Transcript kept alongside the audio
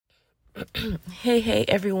Hey,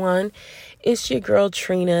 everyone. It's your girl,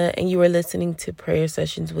 Trina, and you are listening to Prayer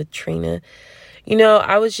Sessions with Trina.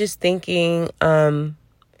 I was just thinking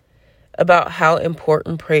about how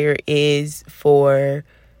important prayer is for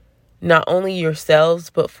not only yourselves,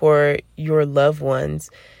 but for your loved ones.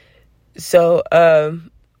 So,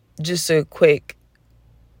 just a quick,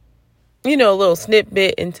 little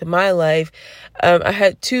snippet into my life. I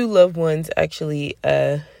had two loved ones actually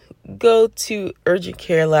go to urgent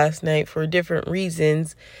care last night for different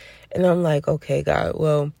reasons. And I'm like, okay, God,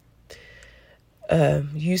 well,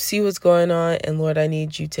 you see what's going on, and Lord, I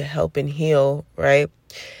need you to help and heal, right?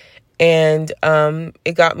 And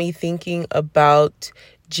it got me thinking about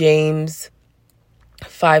James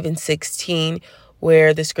 5:16,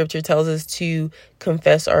 where the scripture tells us to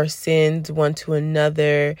confess our sins one to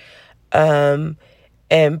another, and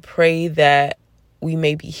pray that we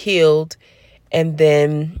may be healed. And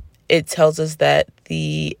then it tells us that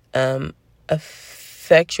the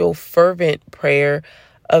effectual, fervent prayer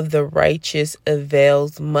of the righteous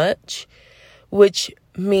avails much, which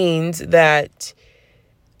means that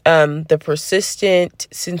the persistent,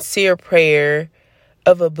 sincere prayer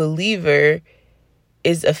of a believer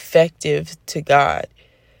is effective to God.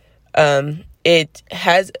 It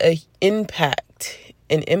has an impact,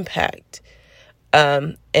 and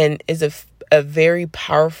is a very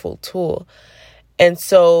powerful tool. And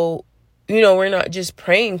so, we're not just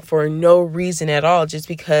praying for no reason at all, just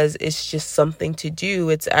because it's just something to do.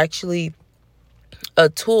 It's actually a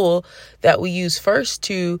tool that we use first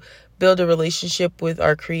to build a relationship with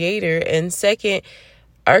our Creator. And second,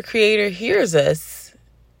 our Creator hears us.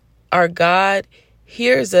 Our God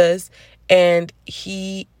hears us, and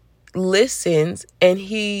He listens, and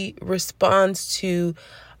He responds to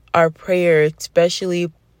our prayer,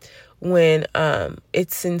 especially when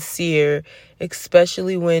it's sincere,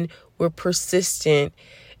 especially when we're persistent,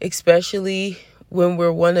 especially when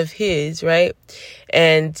we're one of His, right?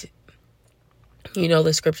 And,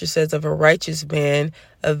 the scripture says of a righteous man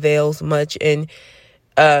avails much. And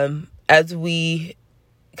as we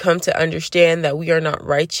come to understand that we are not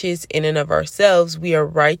righteous in and of ourselves, we are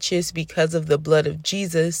righteous because of the blood of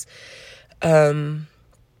Jesus,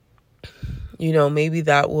 maybe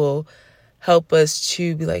that will help us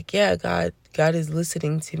to be like, yeah, God is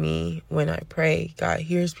listening to me when I pray. God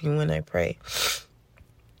hears me when I pray.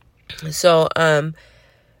 So, I'm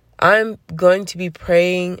going to be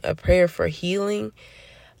praying a prayer for healing,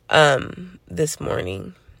 this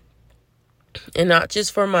morning, and not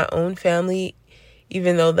just for my own family,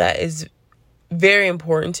 even though that is very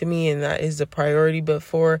important to me and that is a priority, but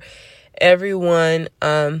for everyone,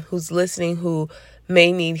 who's listening, who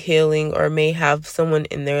may need healing or may have someone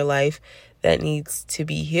in their life that needs to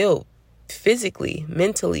be healed physically,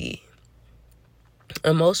 mentally,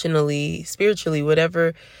 emotionally, spiritually,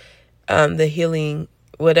 whatever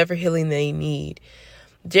whatever healing they need.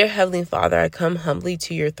 Dear Heavenly Father, I come humbly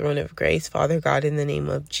to your throne of grace, Father God, in the name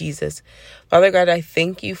of Jesus. Father God, I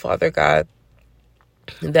thank you, Father God,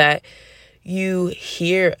 that you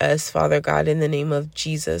hear us, Father God, in the name of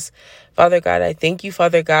Jesus. Father God, I thank you,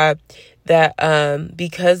 Father God, that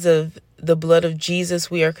because of the blood of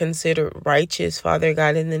Jesus, we are considered righteous, Father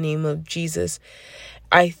God, in the name of Jesus.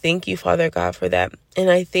 I thank you, Father God, for that.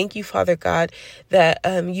 And I thank you, Father God, that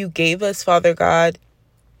you gave us, Father God,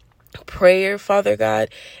 prayer, Father God,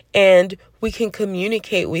 and we can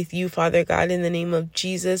communicate with you, Father God, in the name of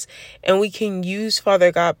Jesus. And we can use,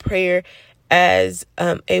 Father God, prayer as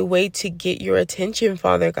a way to get your attention,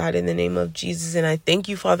 Father God, in the name of Jesus. And I thank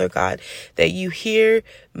you, Father God, that you hear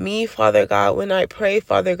me, Father God, when I pray,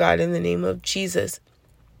 Father God, in the name of Jesus.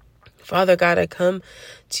 Father God, I come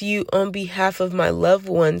to you on behalf of my loved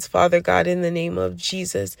ones, Father God, in the name of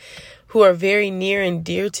Jesus, who are very near and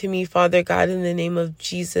dear to me, Father God, in the name of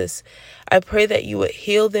Jesus. I pray that you would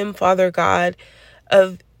heal them, Father God,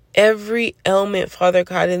 of every ailment, Father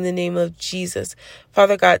God, in the name of Jesus.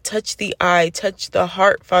 Father God, touch the eye, touch the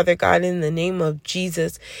heart, Father God, in the name of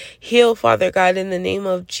Jesus. Heal, Father God, in the name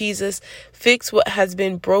of Jesus. Fix what has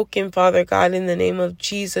been broken, Father God, in the name of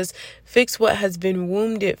Jesus. Fix what has been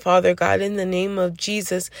wounded, Father God, in the name of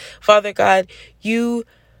Jesus. Father God, you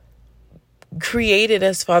created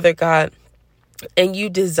us, Father God, and you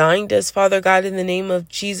designed us, Father God, in the name of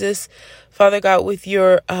Jesus. Father God, with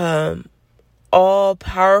your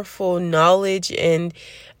all-powerful knowledge and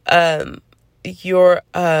your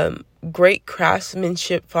great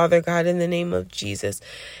craftsmanship, Father God, in the name of Jesus.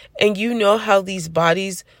 And you know how these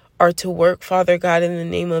bodies are to work, Father God, in the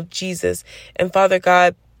name of Jesus. And Father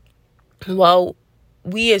God, while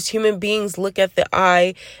we as human beings look at the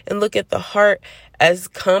eye and look at the heart as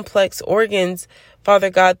complex organs, Father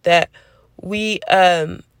God, that we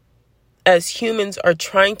as humans are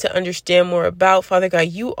trying to understand more about, Father God.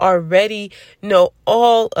 You already know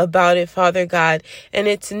all about it, Father God. And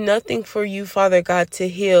it's nothing for you, Father God, to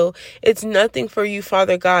heal. It's nothing for you,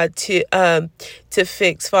 Father God, to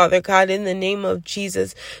fix, Father God, in the name of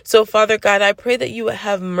Jesus. So, Father God, I pray that you would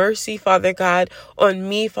have mercy, Father God, on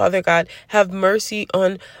me, Father God. Have mercy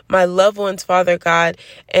on my loved ones, Father God,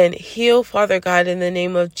 and heal, Father God, in the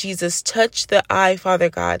name of Jesus. Touch the eye, Father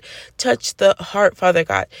God. Touch the heart, Father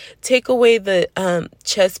God. Take away the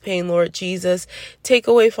chest pain, Lord Jesus. Take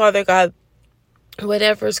away, Father God,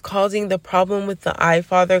 whatever's causing the problem with the eye,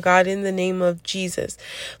 Father God, in the name of Jesus.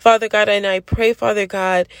 Father God, and I pray, Father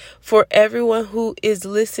God, for everyone who is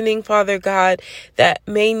listening, Father God, that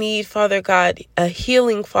may need, Father God, a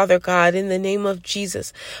healing, Father God, in the name of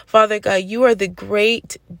Jesus. Father God, you are the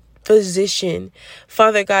great physician,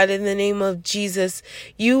 Father God, in the name of Jesus.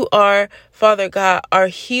 You are, Father God, our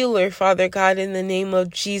healer, Father God, in the name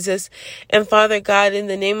of Jesus. And Father God, in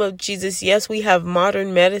the name of Jesus, yes, we have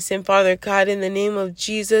modern medicine, Father God, in the name of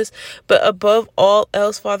Jesus. But above all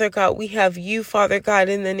else, Father God, we have you, Father God,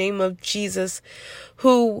 in the name of Jesus,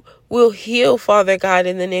 who will heal, Father God,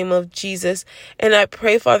 in the name of Jesus. And I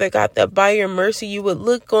pray, Father God, that by your mercy, you would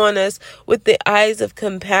look on us with the eyes of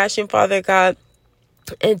compassion, Father God,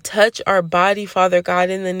 and touch our body, Father God,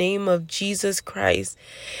 in the name of Jesus Christ.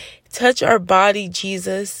 Touch our body,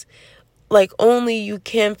 Jesus, like only you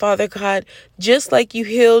can, Father God. Just like you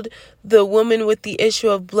healed the woman with the issue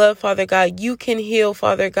of blood, Father God, you can heal,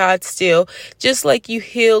 Father God, still. Just like you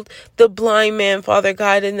healed the blind man, Father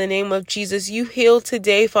God, in the name of Jesus. You healed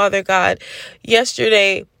today, Father God.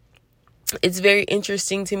 Yesterday, it's very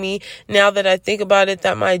interesting to me now that I think about it,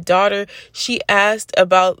 that my daughter, she asked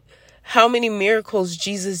about how many miracles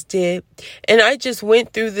Jesus did. And I just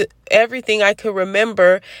went through everything I could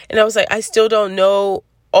remember. And I was like, I still don't know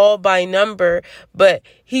all by number, but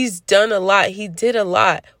he's done a lot. He did a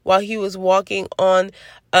lot while he was walking on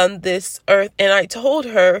this earth. And I told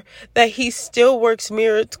her that he still works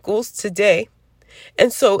miracles today.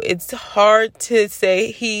 And so it's hard to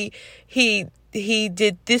say he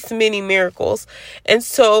did this many miracles. And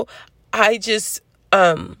so I just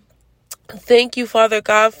thank you, Father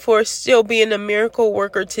God, for still being a miracle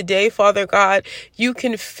worker today, Father God. You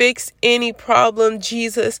can fix any problem,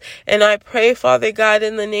 Jesus. And I pray, Father God,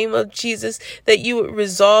 in the name of Jesus, that you would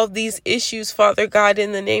resolve these issues, Father God,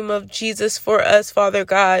 in the name of Jesus for us, Father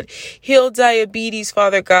God. Heal diabetes,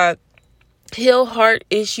 Father God. Heal heart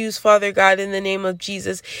issues, Father God, in the name of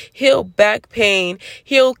Jesus. Heal back pain.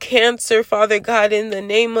 Heal cancer, Father God, in the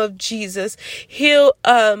name of Jesus. Heal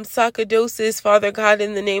sarcoidosis, Father God,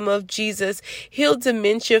 in the name of Jesus. Heal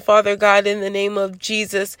dementia, Father God, in the name of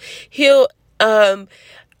Jesus. Heal, I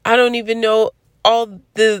don't even know all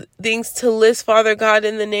the things to list, Father God,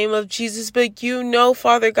 in the name of Jesus, but you know,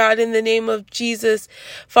 Father God, in the name of Jesus.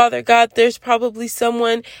 Father God, there's probably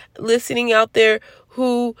someone listening out there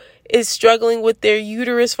who is struggling with their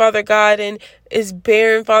uterus, Father God, and is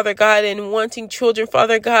barren, Father God, and wanting children,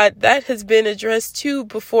 Father God. That has been addressed too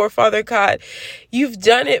before, Father God. You've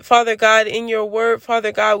done it, Father God, in your word,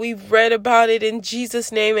 Father God. We've read about it in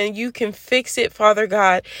Jesus' name, and you can fix it, Father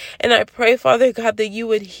God. And I pray, Father God, that you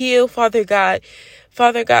would heal, Father God.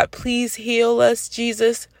 Father God, please heal us,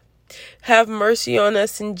 Jesus. Have mercy on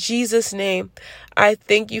us in Jesus' name. I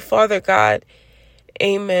thank you, Father God.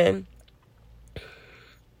 Amen.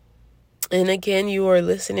 And again, you are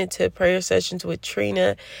listening to Prayer Sessions with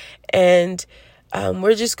Trina. And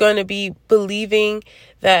we're just going to be believing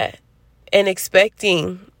that and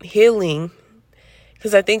expecting healing.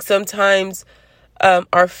 Because I think sometimes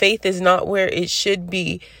our faith is not where it should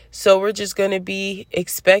be. So we're just going to be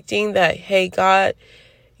expecting that, hey, God,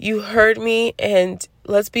 you heard me. And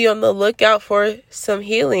let's be on the lookout for some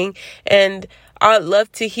healing. And I'd love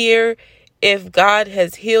to hear if God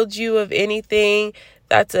has healed you of anything.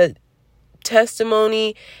 That's a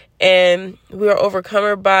testimony, and we are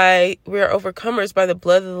overcomers by the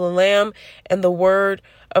blood of the Lamb and the word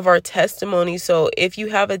of our testimony. So if you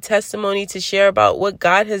have a testimony to share about what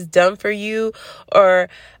God has done for you, or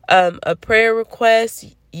a prayer request,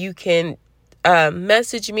 you can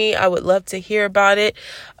message me. I would love to hear about it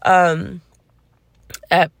at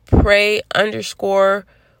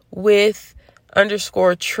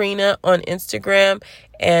pray_with_Trina on Instagram.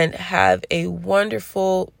 And have a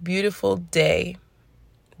wonderful, beautiful day.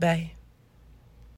 Bye.